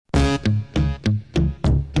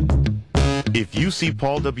If you see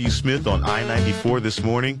Paul W. Smith on I-94 this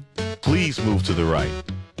morning, please move to the right.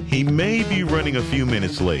 He may be running a few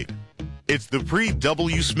minutes late. It's the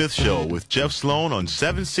Pre-W. Smith Show with Jeff Sloan on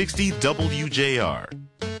 760 WJR.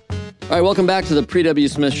 All right, welcome back to the Pre-W.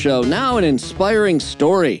 Smith Show. Now an inspiring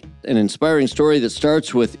story that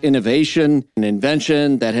starts with innovation and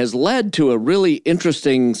invention that has led to a really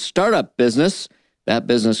interesting startup business. That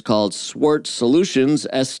business called Swart Solutions,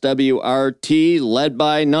 SWRT, led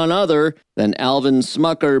by none other than Alvin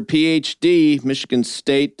Smucker PhD, Michigan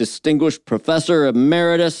State Distinguished Professor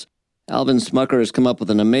Emeritus. Alvin Smucker has come up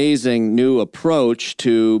with an amazing new approach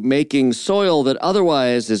to making soil that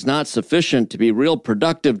otherwise is not sufficient to be real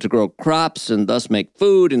productive to grow crops and thus make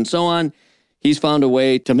food and so on. He's found a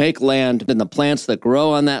way to make land and the plants that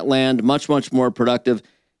grow on that land much, much more productive.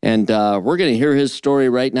 And we're going to hear his story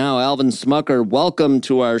right now. Alvin Smucker, welcome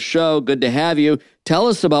to our show. Good to have you. Tell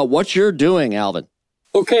us about what you're doing, Alvin.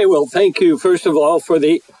 Okay, well, thank you, first of all, for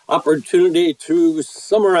the opportunity to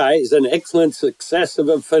summarize an excellent success of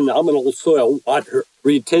a phenomenal soil water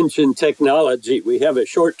retention technology. We have a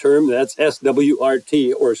short term, that's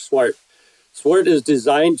SWRT, or SWART. SWART is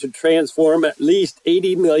designed to transform at least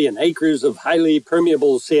 80 million acres of highly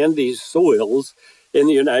permeable sandy soils in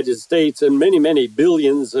the United States and many, many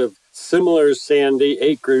billions of similar sandy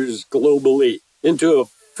acres globally into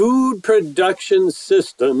food production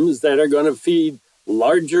systems that are going to feed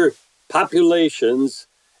larger populations,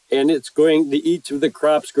 and each of the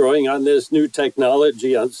crops growing on this new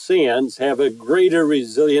technology on sands have a greater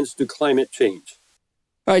resilience to climate change.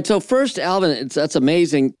 All right, so first, Alvin, that's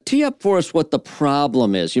amazing. Tee up for us what the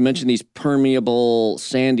problem is. You mentioned these permeable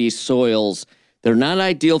sandy soils. They're not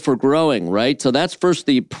ideal for growing, right? So that's first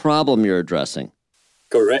the problem you're addressing.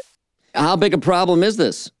 Correct. How big a problem is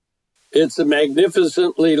this? It's a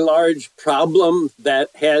magnificently large problem that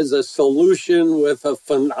has a solution with a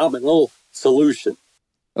phenomenal solution.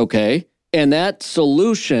 Okay. And that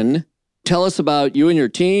solution, tell us about you and your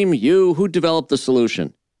team. Who developed the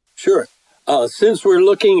solution? Sure. Since we're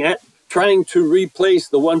looking at trying to replace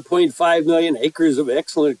the 1.5 million acres of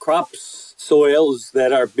excellent crops soils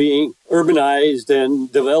that are being urbanized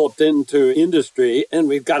and developed into industry, and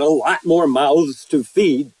we've got a lot more mouths to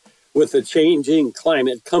feed with the changing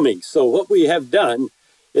climate coming. So what we have done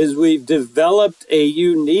is we've developed a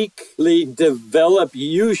uniquely developed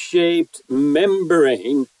U-shaped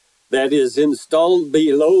membrane that is installed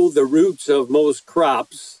below the roots of most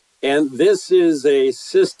crops. And this is a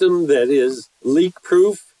system that is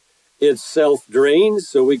leak-proof. It self-drains,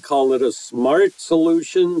 so we call it a smart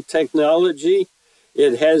solution technology.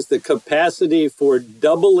 It has the capacity for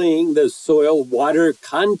doubling the soil water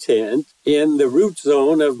content in the root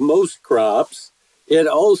zone of most crops. It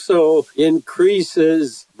also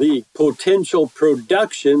increases the potential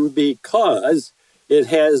production because it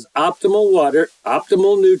has optimal water,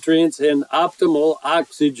 optimal nutrients, and optimal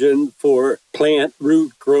oxygen for plant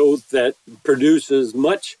root growth that produces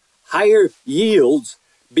much higher yields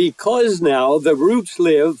because now the roots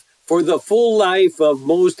live for the full life of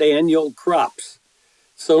most annual crops.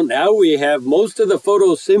 So now we have most of the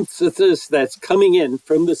photosynthesis that's coming in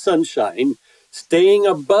from the sunshine, staying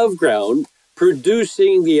above ground,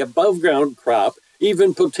 producing the above ground crop,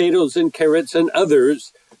 even potatoes and carrots and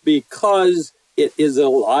others, because it is a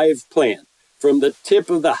live plant from the tip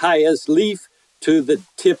of the highest leaf to the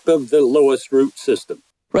tip of the lowest root system.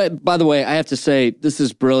 Right. By the way, I have to say, this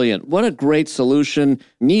is brilliant. What a great solution.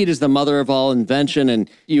 Need is the mother of all invention. And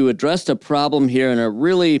you addressed a problem here in a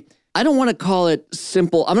really, I don't want to call it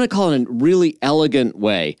simple. I'm going to call it a really elegant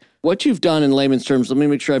way. What you've done in layman's terms, let me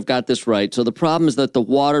make sure I've got this right. So the problem is that the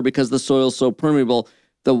water, because the soil is so permeable,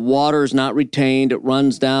 the water is not retained. It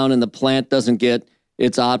runs down and the plant doesn't get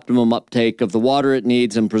its optimum uptake of the water it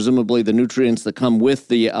needs and presumably the nutrients that come with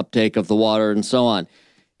the uptake of the water and so on.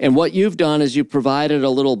 And what you've done is you provided a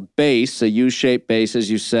little base, a U-shaped base, as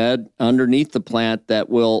you said, underneath the plant that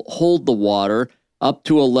will hold the water up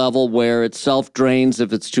to a level where it self-drains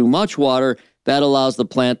if it's too much water. That allows the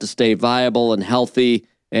plant to stay viable and healthy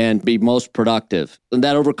and be most productive. And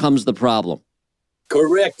that overcomes the problem.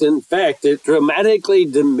 Correct. In fact, it dramatically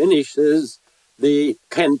diminishes the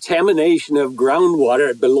contamination of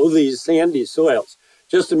groundwater below these sandy soils.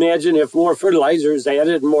 Just imagine if more fertilizer is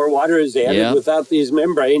added and more water is added without these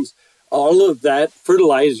membranes, all of that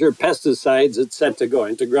fertilizer, pesticides, it's set to go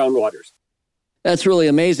into groundwaters. That's really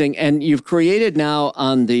amazing. And you've created now,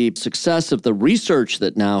 on the success of the research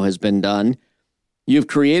that now has been done, you've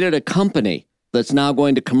created a company that's now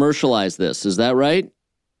going to commercialize this. Is that right?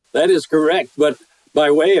 That is correct. But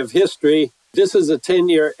by way of history, this is a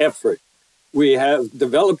 10-year effort. We have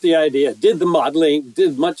developed the idea, did the modeling,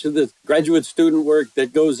 did much of the graduate student work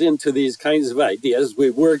that goes into these kinds of ideas. We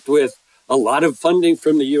worked with a lot of funding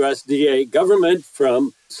from the USDA government,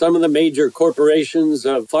 from some of the major corporations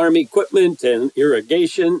of farm equipment and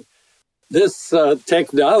irrigation. This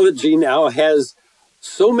technology now has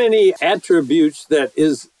so many attributes that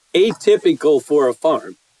is atypical for a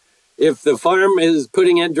farm. If the farm is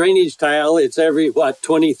putting in drainage tile, it's every,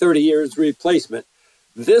 20, 30 years replacement.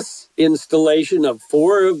 This installation of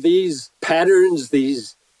 4 of these patterns,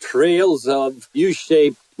 these trails of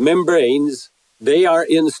U-shaped membranes, they are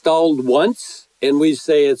installed once, and we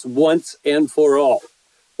say it's once and for all.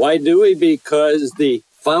 Why do we? Because the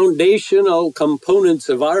foundational components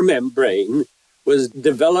of our membrane was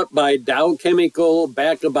developed by Dow Chemical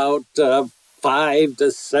back about 5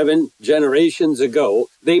 to 7 generations ago.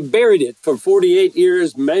 They buried it for 48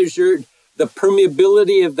 years, measured the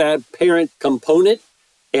permeability of that parent component,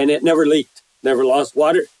 and it never leaked, never lost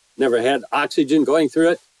water, never had oxygen going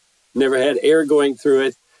through it, never had air going through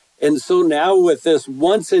it. And so now with this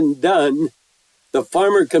once and done, the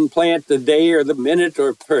farmer can plant the day or the minute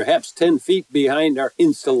or perhaps 10 feet behind our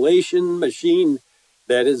installation machine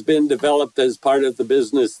that has been developed as part of the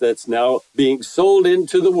business that's now being sold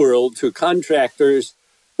into the world to contractors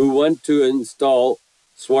who want to install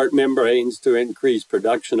swart membranes to increase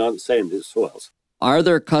production on sandy soils. Are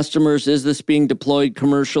there customers? Is this being deployed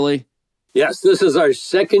commercially? Yes, this is our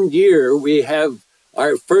second year. We have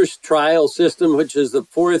our first trial system, which is the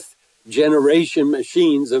 4th generation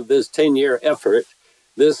machines of this 10-year effort.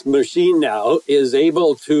 This machine now is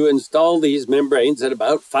able to install these membranes at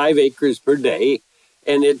about 5 acres per day,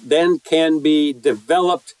 and it then can be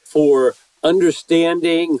developed for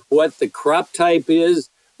understanding what the crop type is,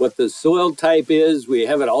 what the soil type is. We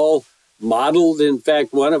have it all modeled. In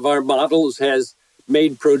fact, one of our models has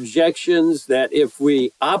made projections that if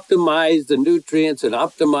we optimize the nutrients and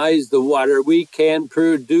optimize the water, we can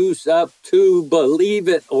produce up to, believe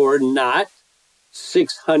it or not,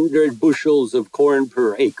 600 bushels of corn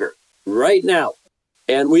per acre right now.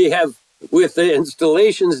 And we have, with the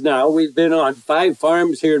installations now, we've been on 5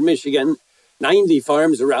 farms here in Michigan, 90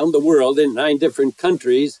 farms around the world in 9 different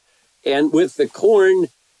countries. And with the corn,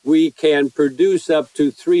 we can produce up to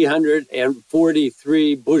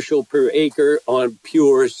 343 bushel per acre on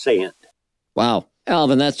pure sand. Wow.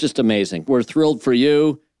 Alvin, that's just amazing. We're thrilled for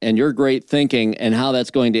you and your great thinking and how that's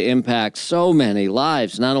going to impact so many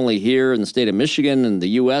lives, not only here in the state of Michigan and the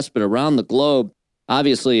U.S., but around the globe.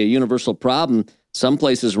 Obviously, a universal problem. Some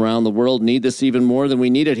places around the world need this even more than we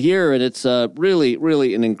need it here, and it's really,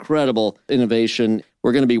 really an incredible innovation.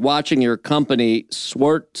 We're going to be watching your company,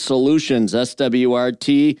 Swart Solutions,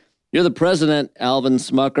 SWRT. You're the president, Alvin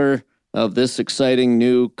Smucker, of this exciting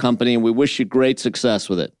new company, and we wish you great success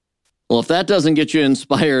with it. Well, if that doesn't get you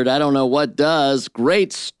inspired, I don't know what does.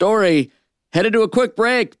 Great story. Headed to a quick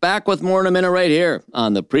break. Back with more in a minute right here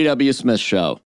on The Pre W. Smith Show.